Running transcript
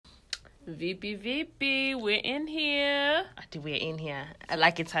VP, we're in here. I think we're in here.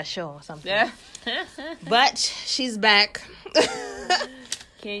 Like it's her show or something. Yeah. But she's back.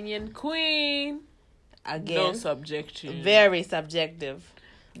 Kenyan queen. Again. No subjection. Very subjective.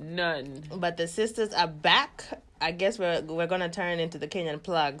 None. But the sisters are back. I guess we're going to turn into the Kenyan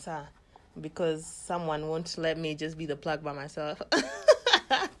plugs, huh? Because someone won't let me just be the plug by myself.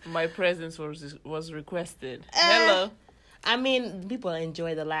 My presence was requested. Hello. I mean, people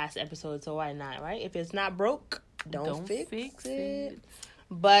enjoy the last episode, so why not, right? If it's not broke, don't fix it.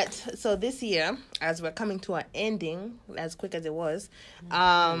 But, so this year, as we're coming to an ending, as quick as it was,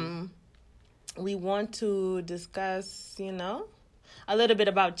 we want to discuss, a little bit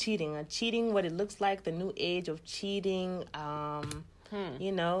about cheating. Cheating, what it looks like, the new age of cheating, how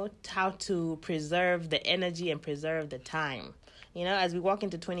to preserve the energy and preserve the time. As we walk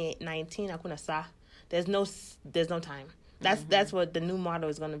into 2019, hakuna saa. There's no time. That's what the new motto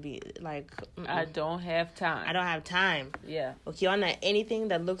is going to be. Like, I don't have time. I don't have time. Yeah. Okay, on anything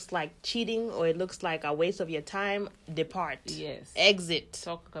that looks like cheating or it looks like a waste of your time, depart. Yes. Exit.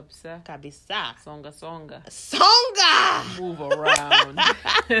 Toka kabisa. Kabisa. Songa. Move around.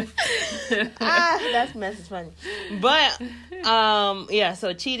 That mess is funny. But,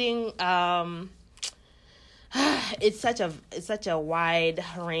 so cheating, it's such a wide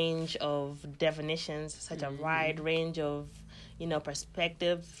range of definitions, such a wide range of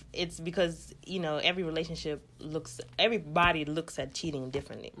perspective. It's because everybody looks at cheating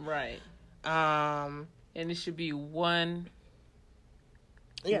differently, right? And it should be one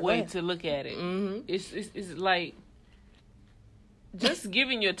way to look at it. It's like just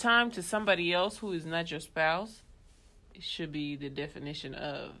giving your time to somebody else who is not your spouse. It should be the definition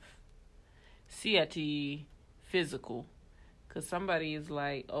of siati physical, because somebody is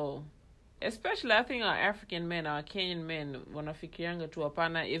like, especially I think our African men, our Kenyan men, wanafikirianga tu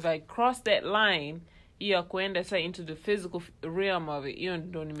hapana, if I cross that line hiyo kuenda sa into the physical realm of it, hiyo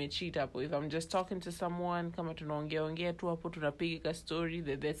ndo nimecheat hapo. If I'm just talking to someone, kama tunaongea tu hapo, tunapiga story,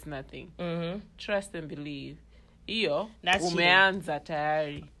 that's nothing. Trust and believe. Hiyo umeanza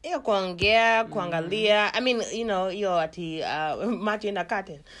tayari. Hiyo kuongea, kuangalia. I mean, hiyo ati macho ina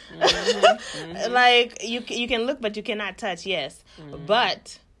curtain. Like you can look but you cannot touch, yes.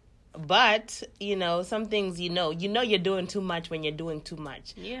 But some things you're doing too much when you're doing too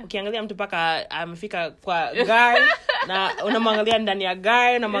much. Yeah. Ukiangalia mtu paka amefika kwa gari na unamwangalia ndani ya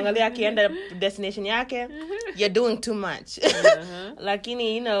gari, unamwangalia akienda destination yake, you're doing too much.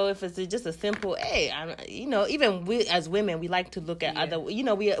 Lakini if it's just a simple, even we as women, we like to look at other,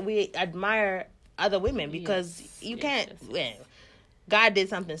 we admire other women because you can't. Well, God did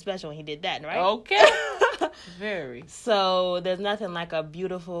something special when he did that, right? Okay. Very. So there's nothing like a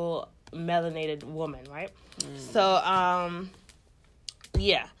beautiful melanated woman, right? So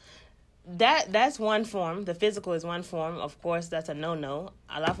that's one form. The physical is one form. Of course, that's a no-no.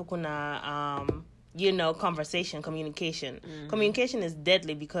 Alafu kuna conversation, communication. Communication is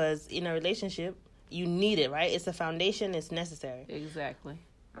deadly because in a relationship you need it, right? It's a foundation. It's necessary. Exactly.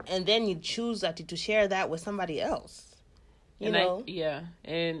 And then you choose to share that with somebody else. And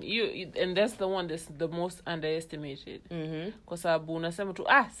that's the one that's the most underestimated. Kwa sababu unasema tu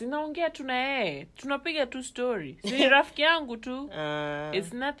sinaongea tu na yeye, tunapiga tu story, si rafiki yangu tu.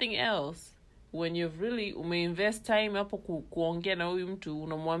 It's nothing else. When you've really umeinvest time hapo kuongea na huyu mtu,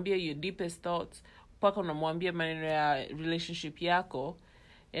 unamwambia your deepest thoughts, paka unamwambia maneno ya relationship yako,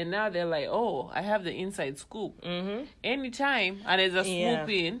 and now they're like, I have the inside scoop. Anytime anaweza swoop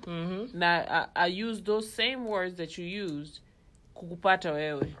in na I use those same words that you used kukupata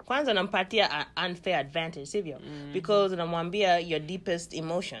wewe. Kwanza unampatia unfair advantage, sivyo? Because unamwambia your deepest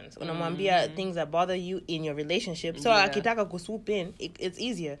emotions. Unamwambia things that bother you in your relationship. So akitaka kuswoop in, it's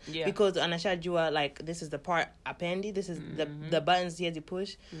easier. Because anashajua, like, this is the part apendi, this is the buttons he has to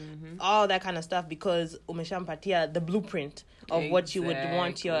push. All that kind of stuff, because umeshampatia the blueprint of what you would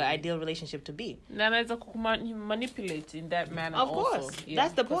want your ideal relationship to be. Na anaweza manipulate in that manner of also. Course.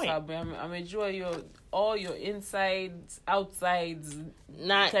 That's the point. Amejua all your insides, outsides,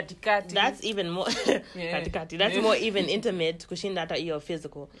 katikati. That's even more katikati. That's more even intimate kushinda hata your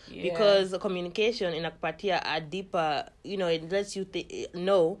physical. Because communication inakupatia a deeper, it lets you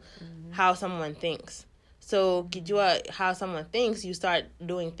know how someone thinks. So kijua how someone thinks, you start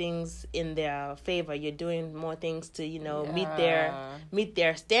doing things in their favor. You're doing more things to, meet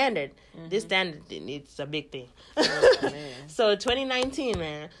their standard. This standard, it's a big thing. So 2019,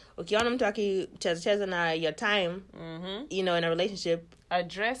 man, ukiona mtu akicheza na your time, in a relationship,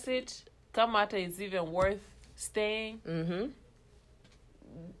 address it. Kama hata is even worth staying.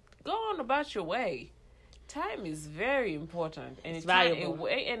 Go on about your way. time is very important, and it's valuable,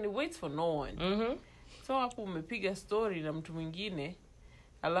 and it waits for no one. So hapo umepiga story na mtu mwingine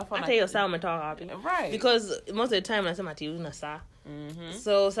alafu hata hiyo saa umetoka wapi? Right, because most of the time nasema ati una saa.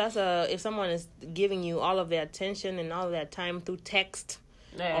 So sasa if someone is giving you all of their attention and all of their time through text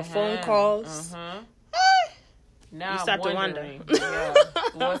or phone calls, now you start to wonder. Yeah,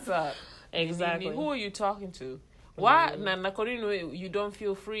 what's up? Exactly. Who are you talking to? Why na Corino, you don't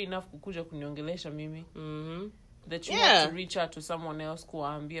feel free enough kukuja kuniongelesha mimi? That you have to reach out to someone else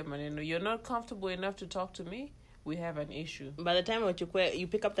kuambia maneno. You're not comfortable enough to talk to me. We have an issue. By the time you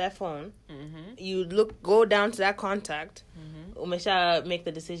pick up that phone, you go down to that contact, umesha make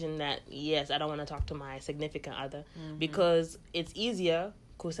the decision that yes, I don't want to talk to my significant other, because it's easier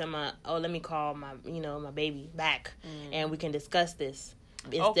kusema, oh, let me call my baby back and we can discuss this,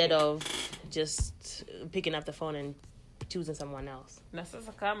 instead of just picking up the phone and choosing someone else. Na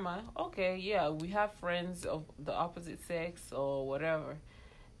sasa kama, okay, yeah, we have friends of the opposite sex or whatever.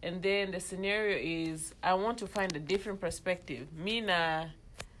 And then the scenario is, I want to find a different perspective. Me na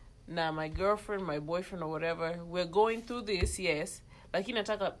my girlfriend, my boyfriend or whatever, we're going through this, yes. Lakini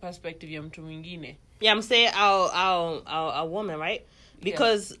nataka perspective ya mtu mwingine. Yeah, I'm saying our woman, right?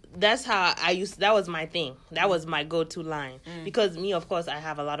 Because that's how that was my thing. That was my go-to line. Because me, of course, I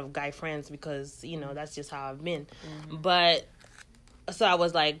have a lot of guy friends because, that's just how I've been. But, so I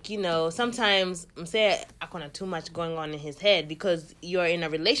was like, sometimes I'm saying I have too much going on in his head because you're in a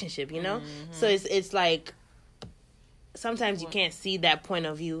relationship, So it's like, sometimes you can't see that point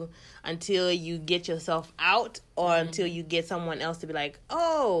of view until you get yourself out or until you get someone else to be like,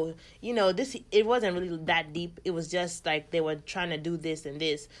 oh, it wasn't really that deep. It was just like they were trying to do this and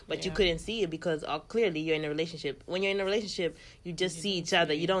this, but you couldn't see it because clearly you're in a relationship. When you're in a relationship, you just see each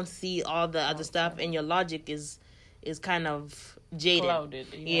other. You don't see all the other stuff, and your logic is kind of jaded. Clouded.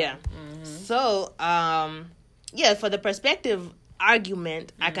 Yeah. So, for the perspective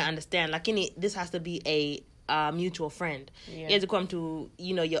argument, I can understand. Like, this has to be a mutual friend. You have to come to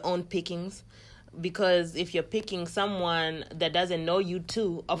your own pickings, because if you're picking someone that doesn't know you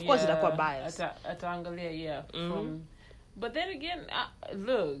too, of course it's quite biased. But then again,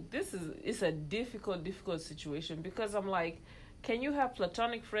 look, it's a difficult situation, because I'm like, can you have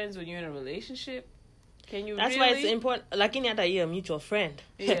platonic friends when you're in a relationship? Can you? That's why it's important. Like you're a mutual friend.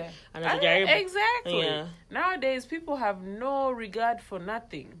 Yeah. Exactly. Yeah. Nowadays, people have no regard for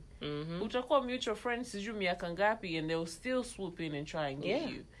nothing. Utakuwa mutual friends sijui miaka ngapi, and they'll still swoop in and try and get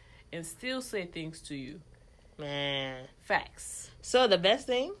you and still say things to you. Man. Facts. So the best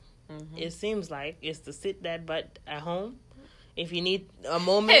thing, it seems like, is to sit that butt at home. If you need a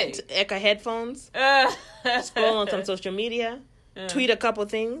moment, Eka headphones, scroll on some social media, tweet a couple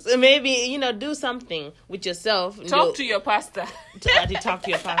things, and maybe, do something with yourself. Talk to your pastor. Talk to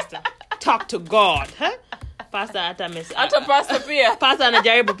your pastor. Talk to God. Huh? Pastor ata pastor pia. Pastor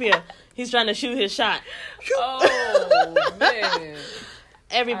anajaribu pia. He's trying to shoot his shot. Oh, man.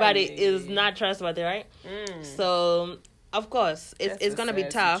 Everybody is not trustworthy, right? So, of course, it's going to be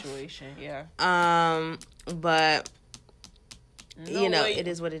tough. Situation. Yeah. But it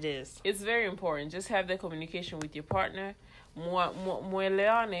is what it is. It's very important. Just have the communication with your partner.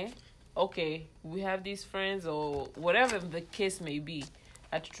 Muelewane. Okay, we have these friends or whatever the case may be.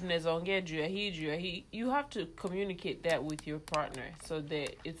 You have to communicate that with your partner so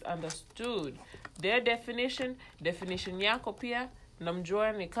that it's understood. Their definition yako pia,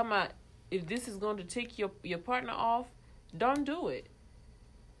 namjuane kama, if this is going to take your partner off, don't do it.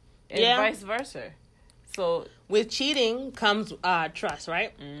 And vice versa. So with cheating comes trust,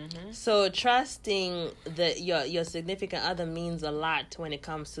 right? So trusting your significant other means a lot when it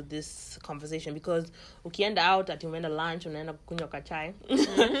comes to this conversation, because ukienda out ati umeenda lunch, unaenda kunywa kachai,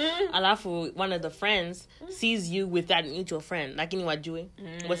 alafu one of the friends sees you with that mutual friend, lakini wajui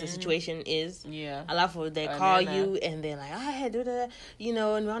what the situation is. Alafu they call you and they're like, hey, do that,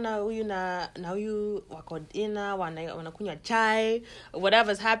 nimeona huyu na huyu wako dinner, wanakunywa chai,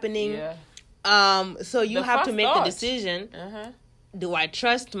 whatever's happening. So you have to make the decision, do I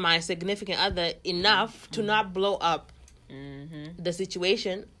trust my significant other enough to not blow up the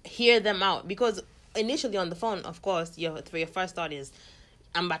situation, hear them out? Because initially on the phone, of course, your first thought is,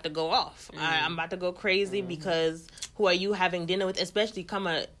 I'm about to go off. I'm about to go crazy because who are you having dinner with? Especially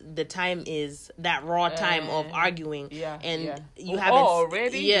the time is that raw time of arguing. And you haven't...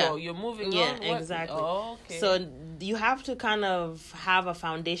 already? You're moving on? Yeah, exactly. Oh, okay. So you have to kind of have a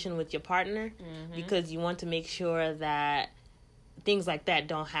foundation with your partner because you want to make sure that things like that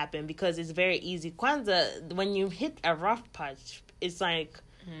don't happen, because it's very easy. Kwanza, when you hit a rough patch, it's like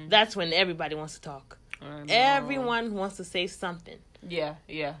that's when everybody wants to talk. Everyone wants to say something. Yeah.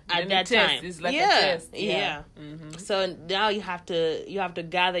 At that time, it's like a test. Yeah. Mm-hmm. So now you have to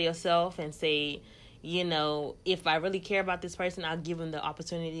gather yourself and say, you know, if I really care about this person, I'll give them the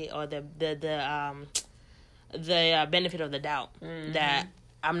opportunity or the benefit of the doubt that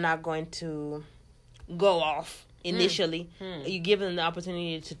I'm not going to go off initially. You give them the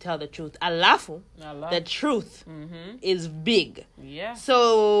opportunity to tell the truth. Alafu, the truth is big. Yeah.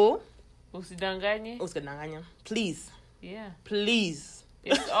 So Usidanganye. Please. Yeah. Please.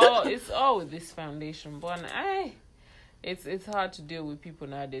 It's all with this foundation, but it's hard to deal with people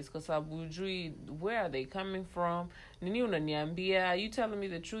nowadays because abujui, where are they coming from? Nini unaniambia? Are you telling me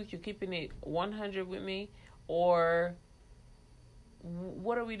the truth? You're keeping it 100 with me, or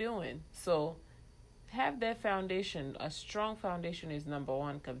what are we doing? So have that foundation. A strong foundation is number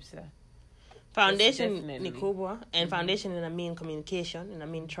one, kabisa. Foundation ni kubwa, and foundation in I mean communication, and I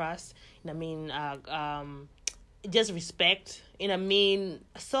mean trust, and I mean just respect, and I mean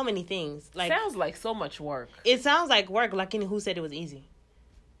so many things. Like, sounds like so much work. It sounds like work. Like, who said it was easy?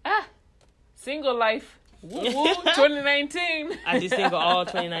 Single life. Woo, 2019. Ati single all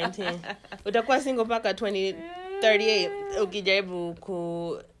 2019. Utakuwa single paka 2038. Ukijaribu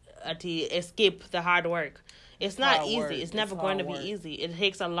ku ati escape the hard work. It's not easy. It's never going to be easy. It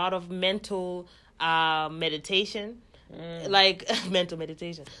takes a lot of mental meditation. Like mental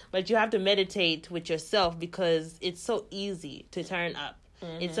meditation. But you have to meditate with yourself because it's so easy to turn up.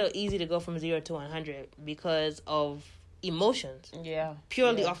 It's so easy to go from 0 to 100 because of emotions. Yeah.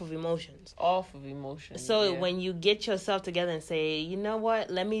 Purely off of emotions. So when you get yourself together and say, you know what,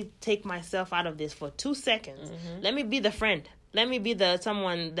 let me take myself out of this for 2 seconds. Let me be the friend. Let me be the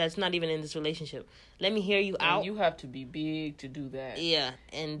someone that's not even in this relationship. Let me hear you out. You have to be big to do that. Yeah,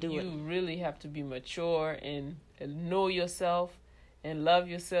 and do it. You really have to be mature and know yourself and love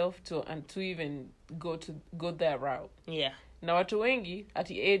yourself to even go that route. Yeah. Now, watu wengi, at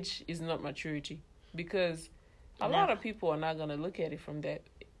the age is not maturity, because a lot of people are not going to look at it from that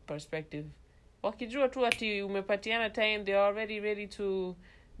perspective. Wakijua tu ati umepatiana time, they're already ready to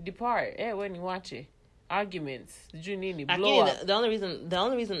depart. When you watch it. Arguments, blow up. The only reason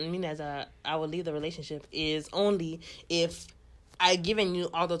I will leave the relationship is only if I given you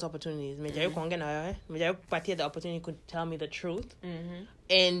all those opportunities. The opportunity could tell me the truth,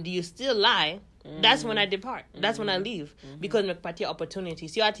 and you still lie. That's when I depart. That's when I leave, because mekpatia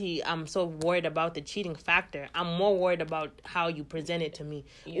opportunities. I'm so worried about the cheating factor. I'm more worried about how you present it to me.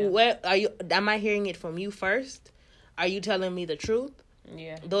 Yeah. Where are you? Am I hearing it from you first? Are you telling me the truth?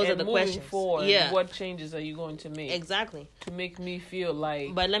 Yeah, those are the questions. Forward, what changes are you going to make? Exactly. To make me feel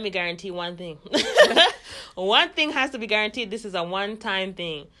like. But let me guarantee one thing. One thing has to be guaranteed. This is a one-time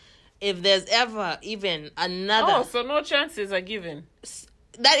thing. If there's ever even another. So no chances are given.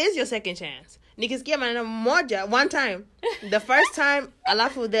 That is your second chance. Nikisikia maneno moja one time. The first time,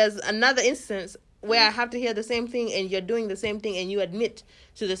 alafu there's another instance where I have to hear the same thing and you're doing the same thing and you admit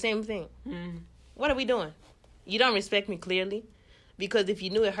to the same thing. What are we doing? You don't respect me clearly. Because if you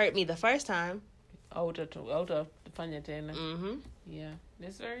knew it hurt me the first time, fanya tena. Yeah,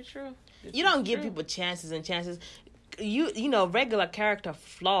 that's very true. You don't give people chances and chances. You know, regular character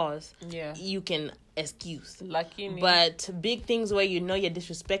flaws. Yeah, you can excuse. Lakini. But big things where you know you're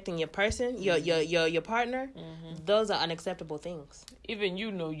disrespecting your person, your partner, those are unacceptable things. Even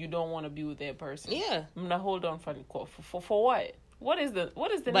you know you don't want to be with that person. Yeah. Now hold on for what? What is the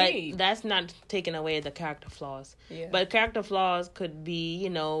need? But that's not taking away the character flaws. Yeah. But character flaws could be, you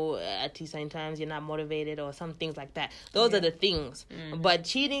know, at sometimes you're not motivated or some things like that. Those are the things. But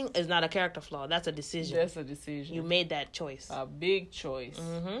cheating is not a character flaw. That's a decision. That's a decision. You made that choice. A big choice.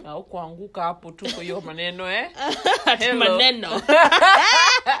 Na ukuanguka hapo tu kwa hiyo maneno Maneno.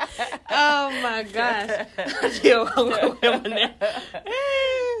 Oh my gosh.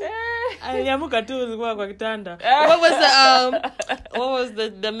 Aliamuka tu ulikuwa kwa kitanda. What was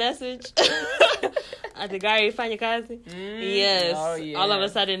the message? At the guy ifanye kazi? Yes. Oh, yeah. All of a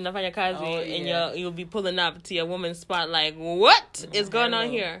sudden nafanya kazi and you'll be pulling up to your woman's spot like, what is going on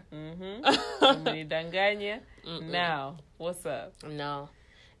here? Nidanganya. Now, what's up? No.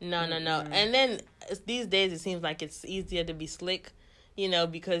 And then these days it seems like it's easier to be slick, you know,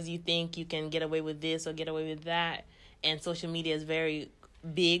 because you think you can get away with this or get away with that. And social media is very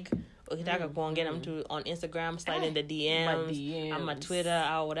big. Ukitaka kuongea mtu on Instagram, slide in the DMs, on my Twitter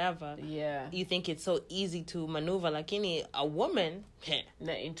or whatever. Yeah. You think it's so easy to maneuver. Lakini a woman,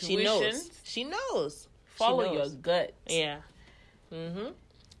 the intuition. She knows. Follow your gut. Yeah. And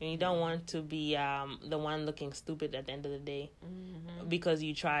you don't want to be the one looking stupid at the end of the day because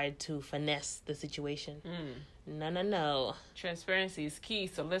you tried to finesse the situation. No. Transparency is key.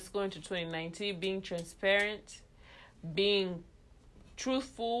 So let's go into 2019. Being transparent, being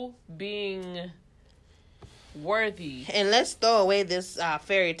truthful, being worthy. And let's throw away this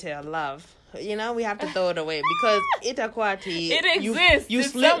fairy tale love. You know, we have to throw it away because itakwati. It exists. You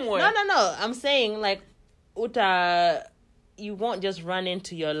somewhere. No. I'm saying like you won't just run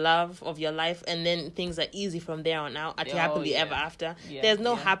into your love of your life and then things are easy from there on out at happily ever after. Yeah, there's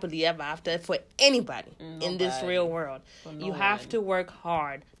no happily ever after for anybody in this real world. You have to work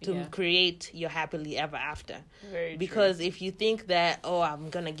hard to create your happily ever after. Very because true. if you think that, I'm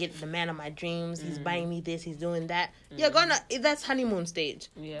gonna get the man of my dreams, he's buying me this, he's doing that, that's honeymoon stage.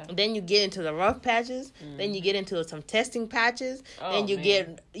 Yeah. Then you get into the rough patches, then you get into some testing patches, then you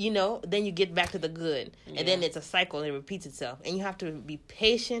get then you get back to the good. And then it's a cycle, it repeats itself. And you have to be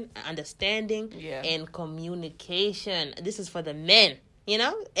patient, understanding, and communication. This is for the men,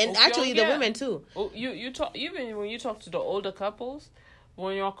 and actually the women too. You talk, even when you talk to the older couples,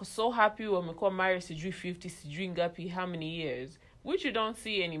 when you're so happy when we call married sijui 50 sijui ngapi how many years, which you don't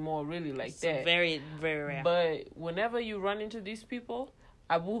see anymore really like that. Very, very rare. But whenever you run into these people,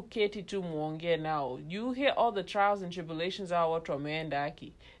 abu keti tu muongee now, you hear all the trials and tribulations are watu wameenda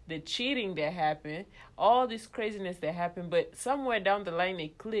aki, the cheating that happened, all this craziness that happened, but somewhere down the line they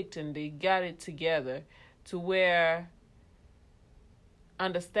clicked and they got it together to where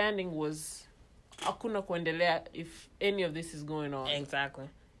understanding was hakuna kuendelea if any of this is going on. Exactly.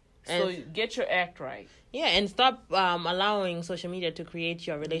 So get your act right. Yeah, and stop allowing social media to create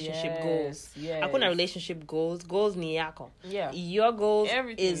your relationship goals. Yes. Hakuna relationship goals. Goals ni yako. Yeah. Your goals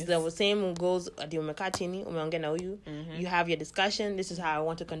Everything is the same goals. Umekaa chini, umeongea na huyu. You have your discussion. This is how I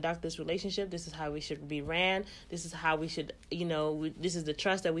want to conduct this relationship. This is how we should be ran. This is how we should, this is the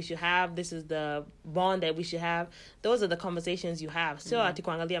trust that we should have. This is the bond that we should have. Those are the conversations you have. So ati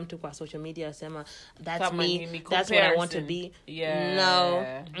kuangalia mtu kwa social media sema that's Kama me. That's what I want to be.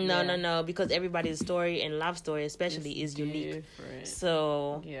 Yeah. No, because everybody's story and love story especially is unique.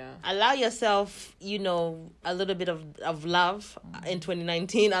 So allow yourself, a little bit of love in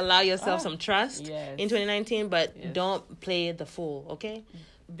 2019. Allow yourself some trust in 2019, but don't play the fool, okay?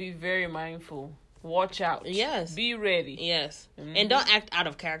 Be very mindful. Watch out. Yes. Be ready. Yes. And don't act out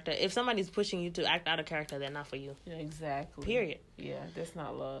of character. If somebody's pushing you to act out of character, they're not for you. Exactly. Period. Yeah, that's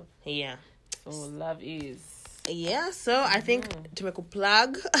not love. Yeah. So love is... Yeah, so I think to make a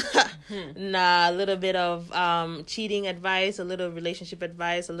plug a little bit of cheating advice, a little relationship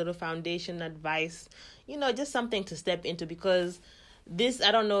advice, a little foundation advice, just something to step into, because this,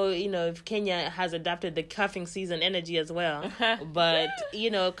 I don't know, if Kenya has adopted the cuffing season energy as well, but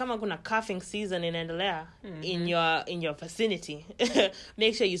kama kuna cuffing season inaendelea in your vicinity,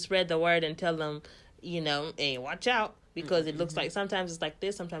 make sure you spread the word and tell them, hey, watch out, because it looks like sometimes it's like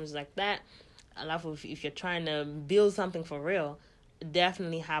this, sometimes it's like that. If you're trying to build something for real,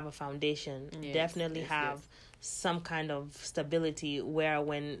 definitely have a foundation. Definitely have some kind of stability where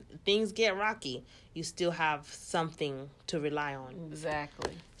when things get rocky, you still have something to rely on.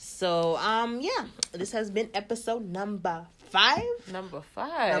 Exactly. So, this has been episode number 5. Number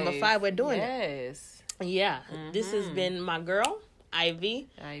 5. We're doing it. Yeah. This has been my girl, Ivy.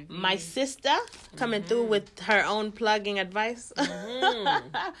 My sister coming through with her own plugging advice.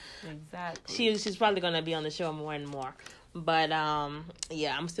 Exactly. She's probably gonna be on the show more and more, but I'm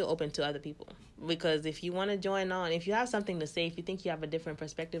still open to other people, because if you want to join on, if you have something to say, if you think you have a different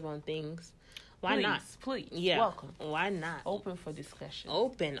perspective on things, why not? Please, welcome. Why not? Open for discussion.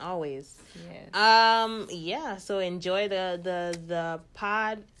 Open always. Yes. So enjoy the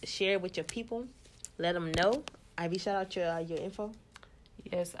pod. Share it with your people. Let them know. Ivy, shout out your info.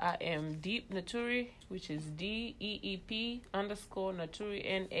 Yes, I am Deep Naturi, which is DEEP _Naturi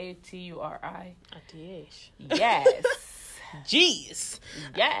NATURI. Yes. Jeez.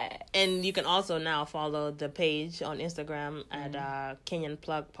 Yeah. And you can also now follow the page on Instagram at Kenyan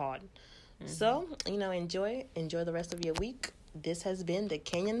Plug Pod. So, enjoy the rest of your week. This has been the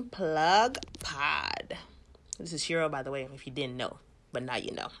Kenyan Plug Pod. This is Shiro, by the way, if you didn't know, but now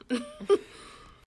you know.